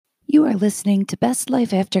You are listening to Best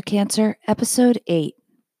Life After Cancer, Episode 8.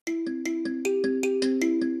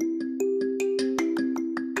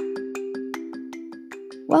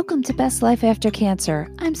 Welcome to Best Life After Cancer.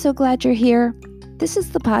 I'm so glad you're here. This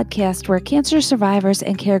is the podcast where cancer survivors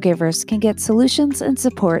and caregivers can get solutions and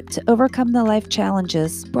support to overcome the life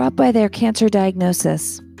challenges brought by their cancer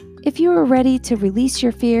diagnosis. If you are ready to release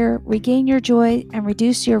your fear, regain your joy, and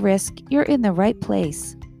reduce your risk, you're in the right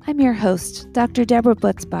place. I'm your host, Dr. Deborah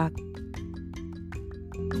Butzbach.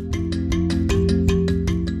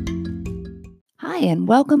 Hi, and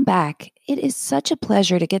welcome back. It is such a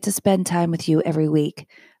pleasure to get to spend time with you every week.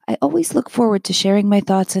 I always look forward to sharing my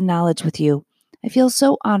thoughts and knowledge with you. I feel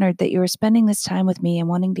so honored that you are spending this time with me and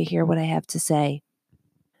wanting to hear what I have to say.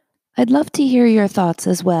 I'd love to hear your thoughts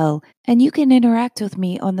as well, and you can interact with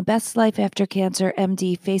me on the Best Life After Cancer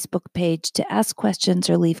MD Facebook page to ask questions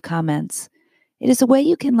or leave comments. It is a way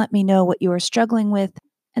you can let me know what you are struggling with,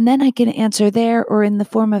 and then I can answer there or in the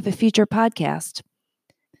form of a future podcast.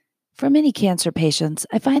 For many cancer patients,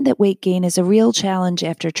 I find that weight gain is a real challenge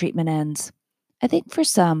after treatment ends. I think for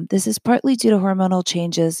some, this is partly due to hormonal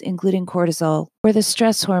changes, including cortisol, or the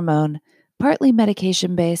stress hormone, partly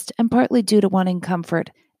medication-based, and partly due to wanting comfort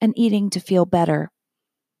and eating to feel better.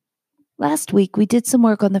 Last week, we did some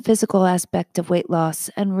work on the physical aspect of weight loss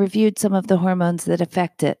and reviewed some of the hormones that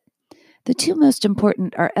affect it. The two most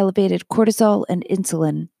important are elevated cortisol and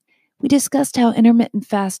insulin. We discussed how intermittent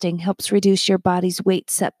fasting helps reduce your body's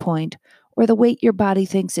weight set point, or the weight your body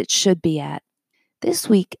thinks it should be at. This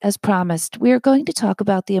week, as promised, we are going to talk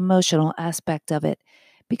about the emotional aspect of it,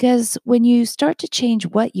 because when you start to change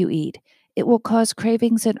what you eat, it will cause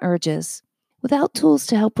cravings and urges. Without tools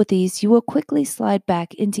to help with these, you will quickly slide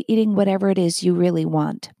back into eating whatever it is you really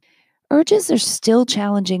want. Urges are still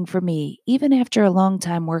challenging for me, even after a long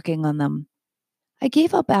time working on them. I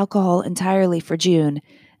gave up alcohol entirely for June,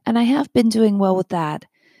 and I have been doing well with that.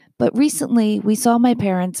 But recently, we saw my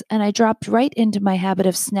parents, and I dropped right into my habit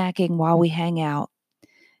of snacking while we hang out.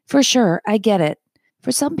 For sure, I get it.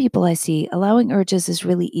 For some people I see, allowing urges is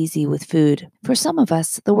really easy with food. For some of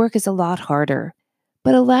us, the work is a lot harder.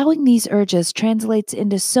 But allowing these urges translates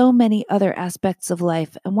into so many other aspects of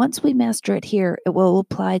life, and once we master it here, it will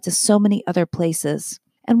apply to so many other places.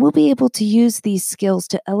 And we'll be able to use these skills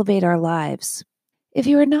to elevate our lives. If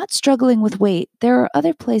you are not struggling with weight, there are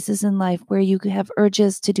other places in life where you have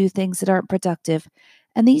urges to do things that aren't productive,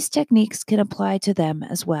 and these techniques can apply to them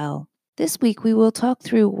as well. This week, we will talk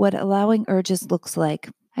through what allowing urges looks like.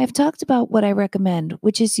 I have talked about what I recommend,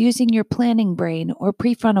 which is using your planning brain or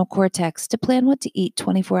prefrontal cortex to plan what to eat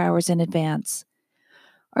 24 hours in advance.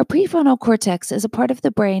 Our prefrontal cortex is a part of the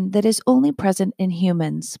brain that is only present in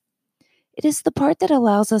humans. It is the part that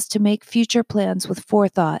allows us to make future plans with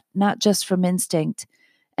forethought, not just from instinct,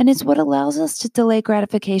 and it's what allows us to delay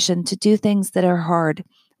gratification to do things that are hard,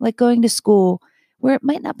 like going to school, where it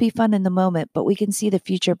might not be fun in the moment, but we can see the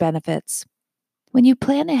future benefits. When you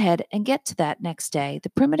plan ahead and get to that next day, the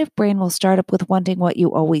primitive brain will start up with wanting what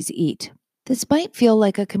you always eat. This might feel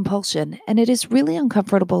like a compulsion, and it is really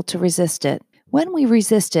uncomfortable to resist it. When we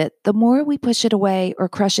resist it, the more we push it away or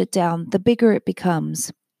crush it down, the bigger it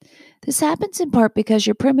becomes. This happens in part because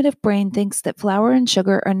your primitive brain thinks that flour and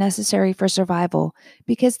sugar are necessary for survival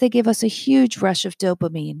because they give us a huge rush of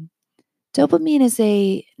dopamine. Dopamine is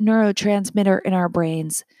a neurotransmitter in our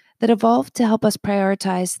brains that evolved to help us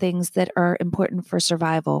prioritize things that are important for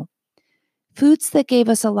survival. Foods that gave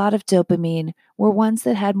us a lot of dopamine were ones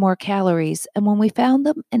that had more calories, and when we found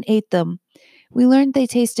them and ate them, we learned they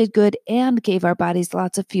tasted good and gave our bodies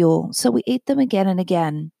lots of fuel, so we ate them again and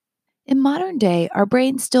again. In modern day, our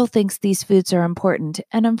brain still thinks these foods are important,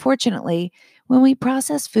 and unfortunately, when we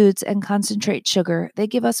process foods and concentrate sugar, they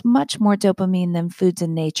give us much more dopamine than foods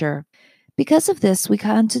in nature. Because of this, we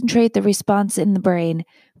concentrate the response in the brain,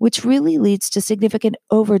 which really leads to significant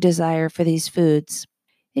over-desire for these foods.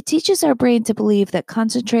 It teaches our brain to believe that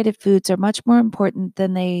concentrated foods are much more important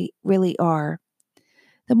than they really are.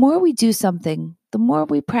 The more we do something, the more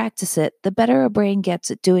we practice it, the better our brain gets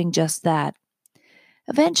at doing just that.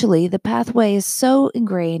 Eventually, the pathway is so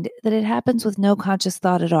ingrained that it happens with no conscious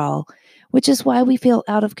thought at all, which is why we feel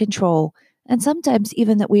out of control, and sometimes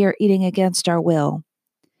even that we are eating against our will.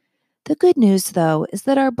 The good news, though, is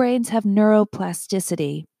that our brains have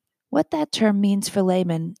neuroplasticity. What that term means for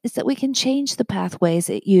laymen is that we can change the pathways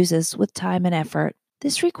it uses with time and effort.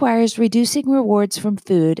 This requires reducing rewards from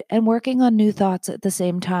food and working on new thoughts at the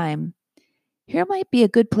same time. Here might be a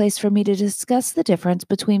good place for me to discuss the difference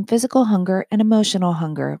between physical hunger and emotional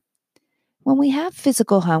hunger. When we have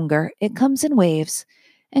physical hunger, it comes in waves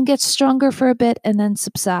and gets stronger for a bit and then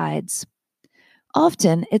subsides.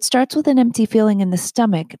 Often, it starts with an empty feeling in the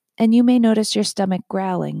stomach, and you may notice your stomach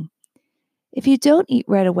growling. If you don't eat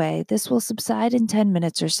right away, this will subside in 10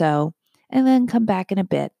 minutes or so, and then come back in a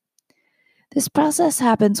bit. This process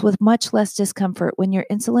happens with much less discomfort when your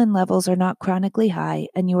insulin levels are not chronically high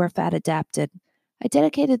and you are fat adapted. I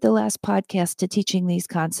dedicated the last podcast to teaching these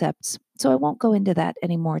concepts, so I won't go into that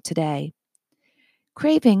anymore today.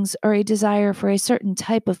 Cravings are a desire for a certain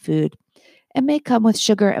type of food and may come with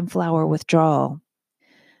sugar and flour withdrawal.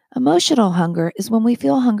 Emotional hunger is when we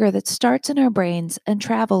feel hunger that starts in our brains and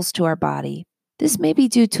travels to our body. This may be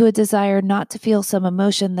due to a desire not to feel some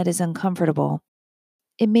emotion that is uncomfortable.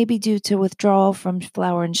 It may be due to withdrawal from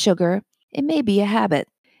flour and sugar. It may be a habit.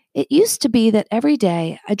 It used to be that every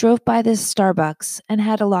day I drove by this Starbucks and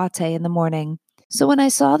had a latte in the morning. So when I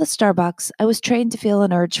saw the Starbucks, I was trained to feel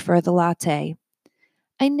an urge for the latte.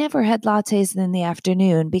 I never had lattes in the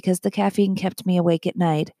afternoon because the caffeine kept me awake at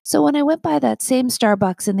night. So when I went by that same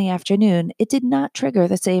Starbucks in the afternoon, it did not trigger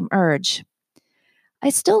the same urge.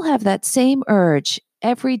 I still have that same urge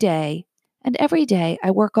every day, and every day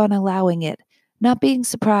I work on allowing it, not being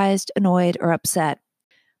surprised, annoyed, or upset.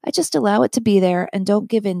 I just allow it to be there and don't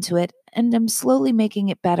give in to it, and I'm slowly making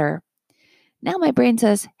it better. Now my brain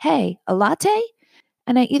says, "Hey, a latte?"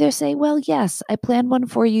 And I either say, "Well, yes, I planned one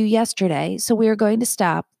for you yesterday, so we are going to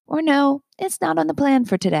stop," or "No, it's not on the plan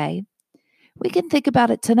for today. We can think about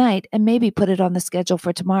it tonight and maybe put it on the schedule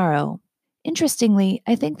for tomorrow." Interestingly,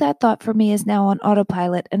 I think that thought for me is now on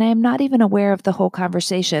autopilot and I am not even aware of the whole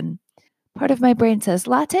conversation. Part of my brain says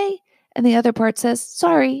latte, and the other part says,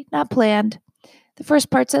 "Sorry, not planned." The first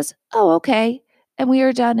part says, "Oh, okay." And we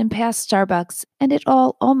are done and past Starbucks, and it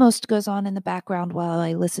all almost goes on in the background while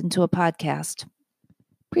I listen to a podcast.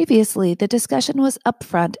 Previously, the discussion was up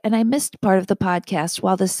front, and I missed part of the podcast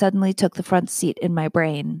while this suddenly took the front seat in my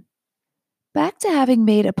brain. Back to having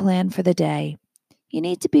made a plan for the day. You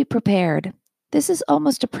need to be prepared. This is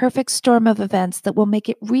almost a perfect storm of events that will make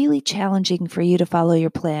it really challenging for you to follow your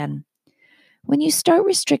plan. When you start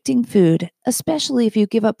restricting food, especially if you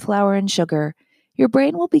give up flour and sugar, your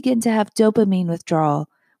brain will begin to have dopamine withdrawal,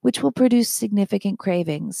 which will produce significant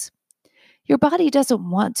cravings. Your body doesn't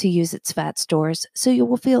want to use its fat stores, so you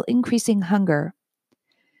will feel increasing hunger.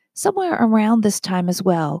 Somewhere around this time as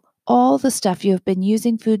well, all the stuff you have been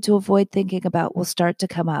using food to avoid thinking about will start to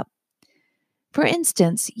come up. For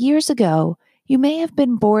instance, years ago, you may have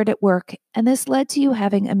been bored at work, and this led to you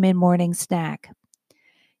having a mid morning snack.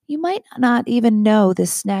 You might not even know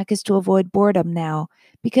this snack is to avoid boredom now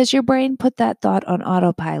because your brain put that thought on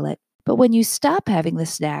autopilot. But when you stop having the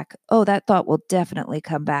snack, oh, that thought will definitely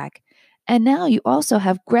come back. And now you also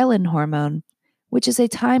have ghrelin hormone, which is a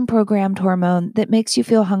time programmed hormone that makes you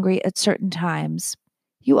feel hungry at certain times.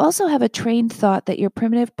 You also have a trained thought that your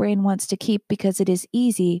primitive brain wants to keep because it is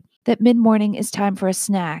easy, that mid morning is time for a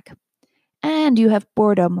snack. And you have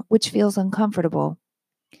boredom, which feels uncomfortable.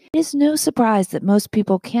 It is no surprise that most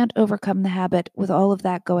people can't overcome the habit with all of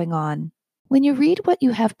that going on. When you read what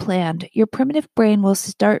you have planned, your primitive brain will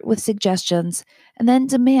start with suggestions and then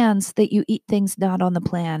demands that you eat things not on the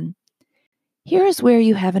plan. Here is where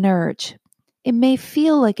you have an urge. It may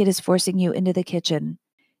feel like it is forcing you into the kitchen.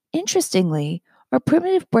 Interestingly, our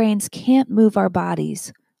primitive brains can't move our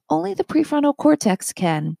bodies. Only the prefrontal cortex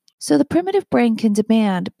can. So the primitive brain can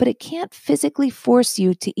demand, but it can't physically force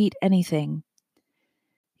you to eat anything.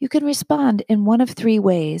 You can respond in one of three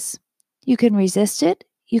ways. You can resist it,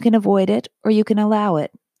 you can avoid it, or you can allow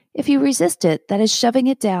it. If you resist it, that is shoving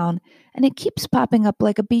it down, and it keeps popping up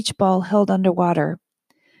like a beach ball held underwater.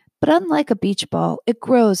 But unlike a beach ball, it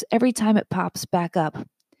grows every time it pops back up.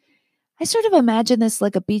 I sort of imagine this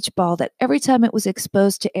like a beach ball that every time it was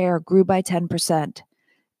exposed to air grew by 10%.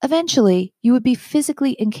 Eventually, you would be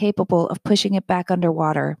physically incapable of pushing it back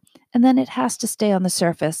underwater, and then it has to stay on the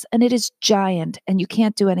surface, and it is giant, and you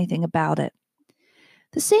can't do anything about it.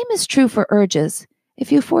 The same is true for urges.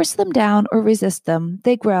 If you force them down or resist them,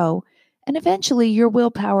 they grow, and eventually your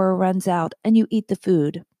willpower runs out and you eat the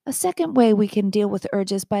food. A second way we can deal with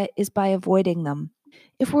urges is by avoiding them.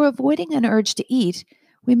 If we're avoiding an urge to eat,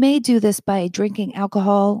 we may do this by drinking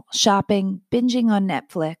alcohol, shopping, binging on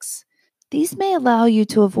Netflix. These may allow you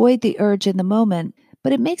to avoid the urge in the moment,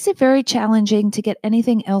 but it makes it very challenging to get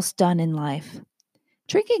anything else done in life.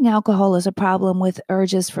 Drinking alcohol is a problem with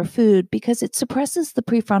urges for food because it suppresses the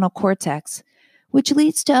prefrontal cortex, which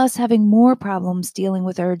leads to us having more problems dealing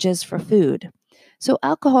with urges for food. So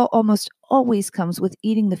alcohol almost always comes with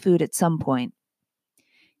eating the food at some point.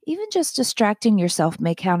 Even just distracting yourself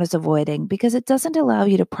may count as avoiding because it doesn't allow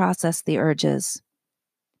you to process the urges.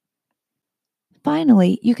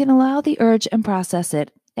 Finally, you can allow the urge and process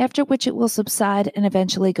it, after which it will subside and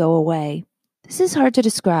eventually go away. This is hard to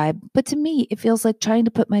describe, but to me, it feels like trying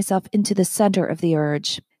to put myself into the center of the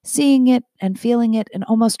urge, seeing it and feeling it and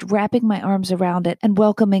almost wrapping my arms around it and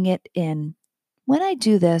welcoming it in. When I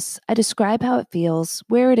do this, I describe how it feels,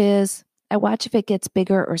 where it is, I watch if it gets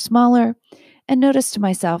bigger or smaller, and notice to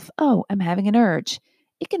myself, oh, I'm having an urge.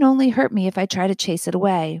 It can only hurt me if I try to chase it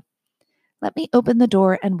away. Let me open the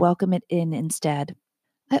door and welcome it in instead.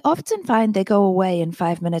 I often find they go away in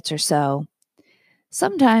 5 minutes or so.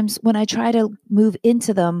 Sometimes when I try to move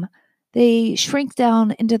into them, they shrink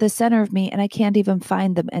down into the center of me and I can't even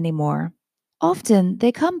find them anymore. Often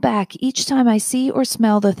they come back each time I see or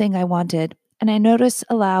smell the thing I wanted, and I notice,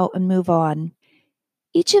 allow, and move on.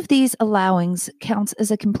 Each of these allowings counts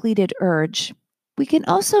as a completed urge. We can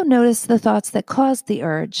also notice the thoughts that caused the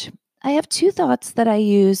urge. I have two thoughts that I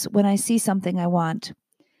use when I see something I want.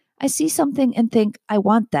 I see something and think, I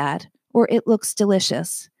want that, or it looks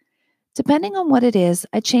delicious. Depending on what it is,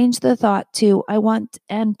 I change the thought to I want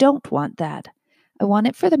and don't want that. I want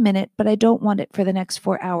it for the minute, but I don't want it for the next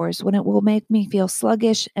 4 hours when it will make me feel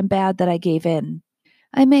sluggish and bad that I gave in.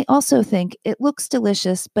 I may also think it looks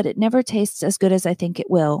delicious, but it never tastes as good as I think it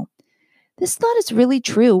will. This thought is really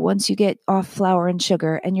true once you get off flour and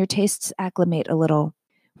sugar and your tastes acclimate a little.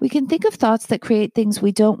 We can think of thoughts that create things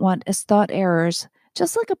we don't want as thought errors,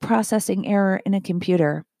 just like a processing error in a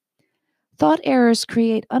computer. Thought errors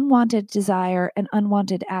create unwanted desire and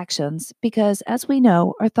unwanted actions because, as we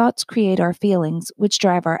know, our thoughts create our feelings, which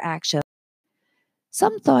drive our actions.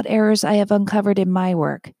 Some thought errors I have uncovered in my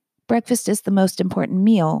work. Breakfast is the most important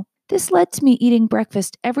meal. This led to me eating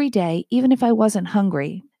breakfast every day, even if I wasn't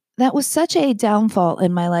hungry. That was such a downfall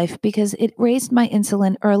in my life because it raised my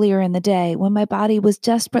insulin earlier in the day when my body was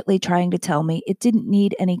desperately trying to tell me it didn't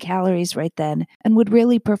need any calories right then and would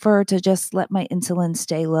really prefer to just let my insulin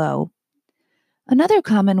stay low. Another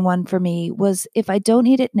common one for me was if I don't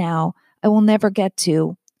eat it now, I will never get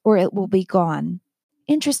to, or it will be gone.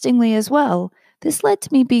 Interestingly, as well, this led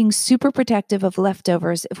to me being super protective of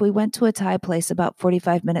leftovers if we went to a Thai place about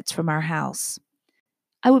 45 minutes from our house.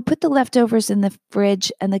 I would put the leftovers in the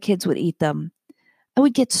fridge and the kids would eat them. I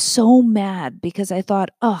would get so mad because I thought,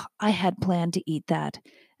 oh, I had planned to eat that.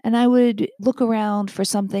 And I would look around for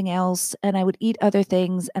something else and I would eat other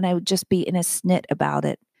things and I would just be in a snit about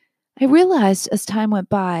it. I realized as time went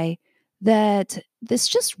by that this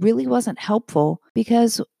just really wasn't helpful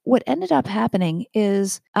because what ended up happening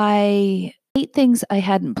is I ate things I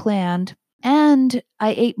hadn't planned and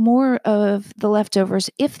I ate more of the leftovers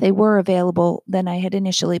if they were available than I had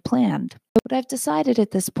initially planned. What I've decided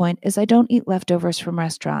at this point is I don't eat leftovers from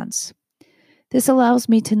restaurants. This allows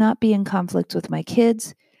me to not be in conflict with my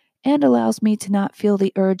kids and allows me to not feel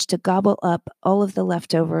the urge to gobble up all of the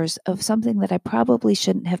leftovers of something that I probably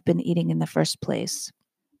shouldn't have been eating in the first place.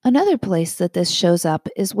 Another place that this shows up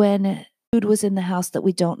is when food was in the house that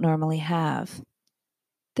we don't normally have.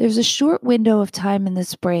 There's a short window of time in the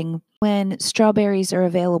spring when strawberries are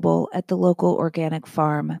available at the local organic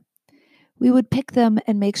farm. We would pick them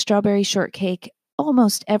and make strawberry shortcake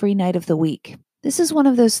almost every night of the week. This is one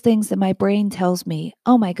of those things that my brain tells me,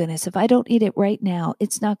 oh my goodness, if I don't eat it right now,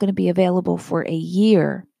 it's not going to be available for a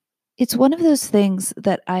year. It's one of those things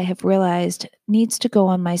that I have realized needs to go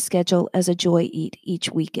on my schedule as a joy eat each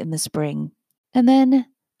week in the spring. And then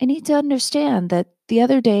I need to understand that the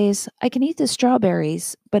other days I can eat the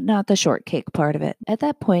strawberries, but not the shortcake part of it. At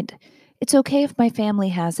that point, it's okay if my family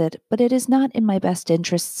has it, but it is not in my best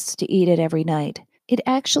interests to eat it every night. It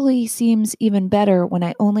actually seems even better when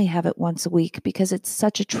I only have it once a week because it's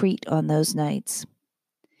such a treat on those nights.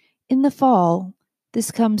 In the fall, this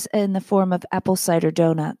comes in the form of apple cider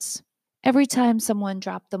donuts. Every time someone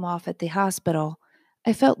dropped them off at the hospital,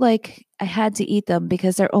 I felt like I had to eat them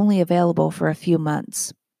because they're only available for a few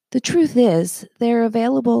months. The truth is, they're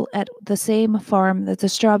available at the same farm that the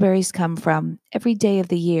strawberries come from every day of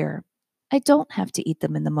the year. I don't have to eat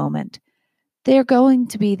them in the moment. They're going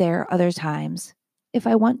to be there other times. If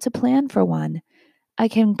I want to plan for one, I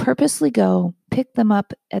can purposely go pick them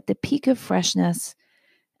up at the peak of freshness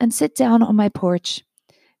and sit down on my porch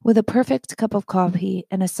with a perfect cup of coffee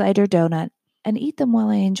and a cider donut and eat them while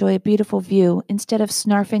I enjoy a beautiful view instead of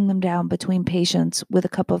snarfing them down between patients with a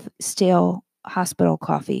cup of stale hospital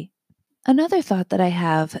coffee. Another thought that I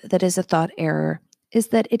have that is a thought error is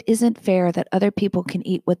that it isn't fair that other people can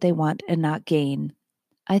eat what they want and not gain.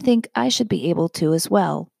 I think I should be able to as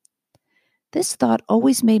well. This thought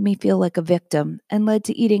always made me feel like a victim and led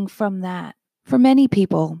to eating from that. For many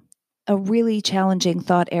people, a really challenging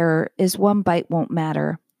thought error is one bite won't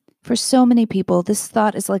matter. For so many people, this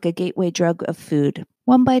thought is like a gateway drug of food.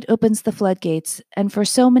 One bite opens the floodgates, and for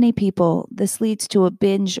so many people, this leads to a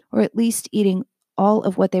binge or at least eating all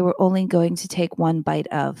of what they were only going to take one bite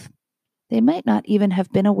of. They might not even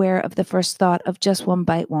have been aware of the first thought of just one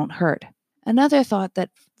bite won't hurt. Another thought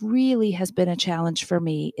that really has been a challenge for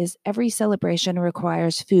me is every celebration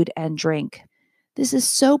requires food and drink. This is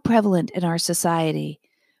so prevalent in our society.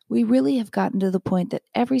 We really have gotten to the point that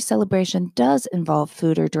every celebration does involve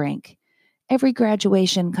food or drink. Every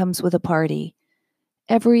graduation comes with a party.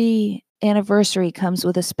 Every anniversary comes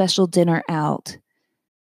with a special dinner out.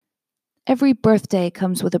 Every birthday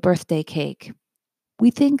comes with a birthday cake.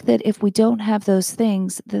 We think that if we don't have those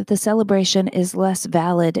things, that the celebration is less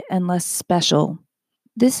valid and less special.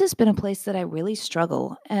 This has been a place that I really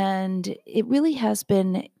struggle, and it really has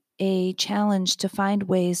been a challenge to find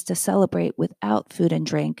ways to celebrate without food and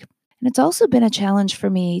drink. And it's also been a challenge for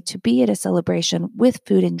me to be at a celebration with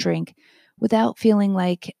food and drink without feeling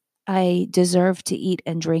like I deserve to eat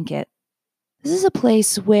and drink it. This is a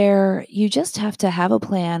place where you just have to have a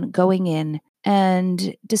plan going in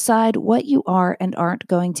and decide what you are and aren't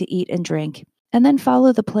going to eat and drink, and then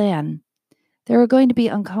follow the plan. There are going to be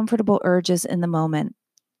uncomfortable urges in the moment.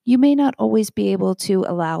 You may not always be able to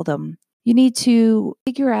allow them. You need to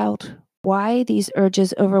figure out why these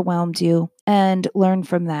urges overwhelmed you and learn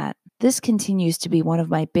from that. This continues to be one of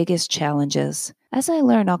my biggest challenges. As I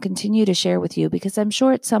learn, I'll continue to share with you because I'm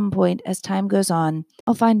sure at some point, as time goes on,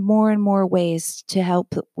 I'll find more and more ways to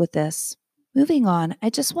help with this. Moving on, I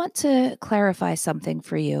just want to clarify something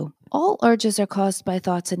for you. All urges are caused by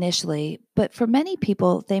thoughts initially, but for many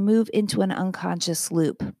people, they move into an unconscious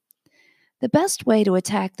loop. The best way to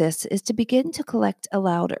attack this is to begin to collect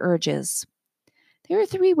allowed urges. There are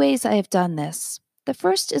 3 ways I have done this. The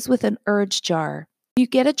first is with an urge jar. You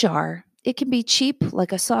get a jar. It can be cheap,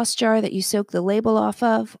 like a sauce jar that you soak the label off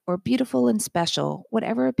of, or beautiful and special,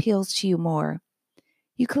 whatever appeals to you more.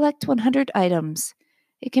 You collect 100 items.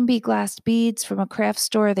 It can be glass beads from a craft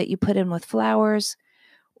store that you put in with flowers,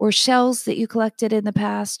 or shells that you collected in the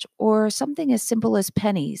past, or something as simple as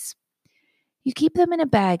pennies. You keep them in a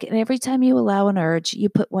bag, and every time you allow an urge, you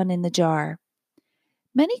put one in the jar.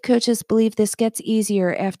 Many coaches believe this gets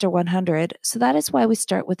easier after 100, so that is why we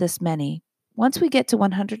start with this many. Once we get to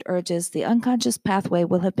 100 urges, the unconscious pathway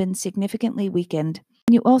will have been significantly weakened,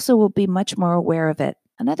 and you also will be much more aware of it.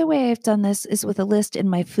 Another way I've done this is with a list in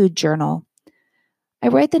my food journal. I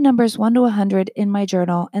write the numbers 1 to 100 in my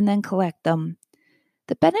journal and then collect them.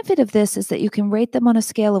 The benefit of this is that you can rate them on a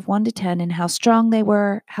scale of 1 to 10 in how strong they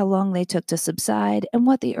were, how long they took to subside, and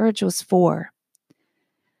what the urge was for.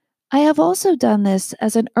 I have also done this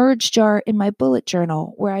as an urge jar in my bullet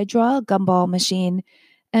journal, where I draw a gumball machine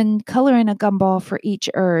and color in a gumball for each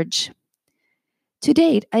urge. To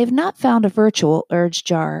date, I have not found a virtual urge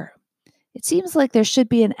jar. It seems like there should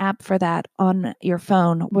be an app for that on your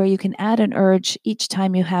phone where you can add an urge each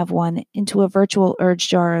time you have one into a virtual urge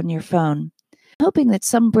jar on your phone. I'm hoping that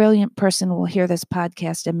some brilliant person will hear this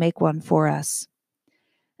podcast and make one for us.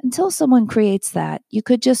 Until someone creates that, you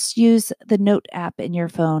could just use the Note app in your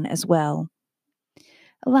phone as well.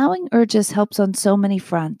 Allowing urges helps on so many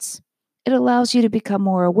fronts. It allows you to become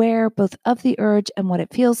more aware both of the urge and what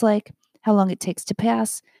it feels like, how long it takes to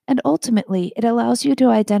pass, and ultimately, it allows you to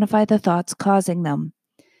identify the thoughts causing them.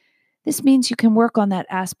 This means you can work on that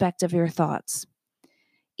aspect of your thoughts.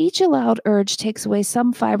 Each allowed urge takes away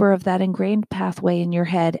some fiber of that ingrained pathway in your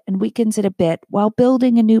head and weakens it a bit while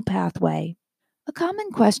building a new pathway. A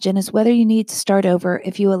common question is whether you need to start over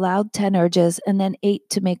if you allowed 10 urges and then 8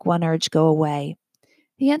 to make one urge go away.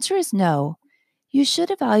 The answer is no. You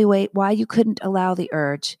should evaluate why you couldn't allow the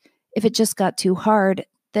urge. If it just got too hard,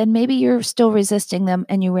 then maybe you're still resisting them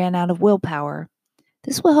and you ran out of willpower.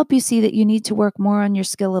 This will help you see that you need to work more on your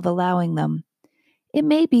skill of allowing them. It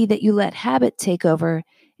may be that you let habit take over,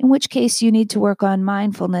 in which case you need to work on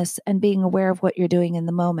mindfulness and being aware of what you're doing in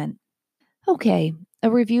the moment. Okay, a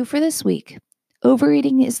review for this week.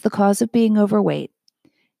 Overeating is the cause of being overweight.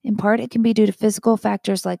 In part, it can be due to physical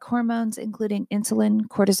factors like hormones, including insulin,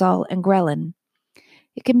 cortisol, and ghrelin.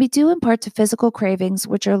 It can be due in part to physical cravings,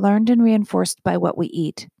 which are learned and reinforced by what we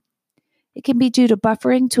eat. It can be due to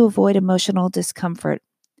buffering to avoid emotional discomfort.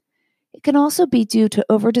 It can also be due to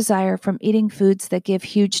over-desire from eating foods that give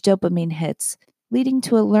huge dopamine hits, leading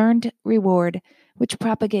to a learned reward, which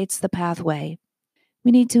propagates the pathway.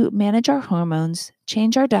 We need to manage our hormones,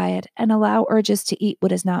 change our diet, and allow urges to eat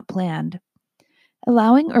what is not planned.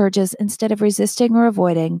 Allowing urges instead of resisting or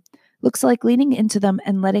avoiding looks like leaning into them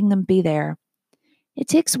and letting them be there. It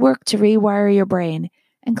takes work to rewire your brain,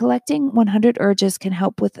 and collecting 100 urges can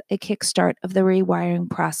help with a kickstart of the rewiring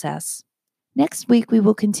process. Next week, we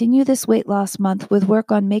will continue this weight loss month with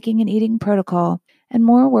work on making an eating protocol and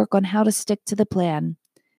more work on how to stick to the plan.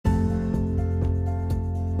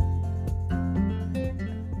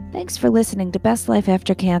 Thanks for listening to Best Life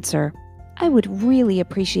After Cancer. I would really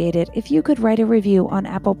appreciate it if you could write a review on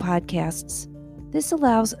Apple Podcasts. This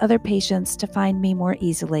allows other patients to find me more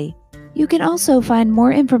easily. You can also find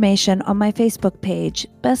more information on my Facebook page,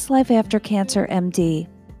 Best Life After Cancer MD.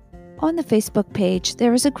 On the Facebook page,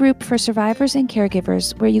 there is a group for survivors and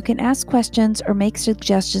caregivers where you can ask questions or make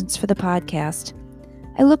suggestions for the podcast.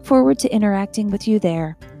 I look forward to interacting with you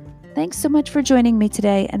there. Thanks so much for joining me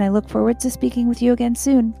today, and I look forward to speaking with you again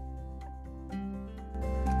soon.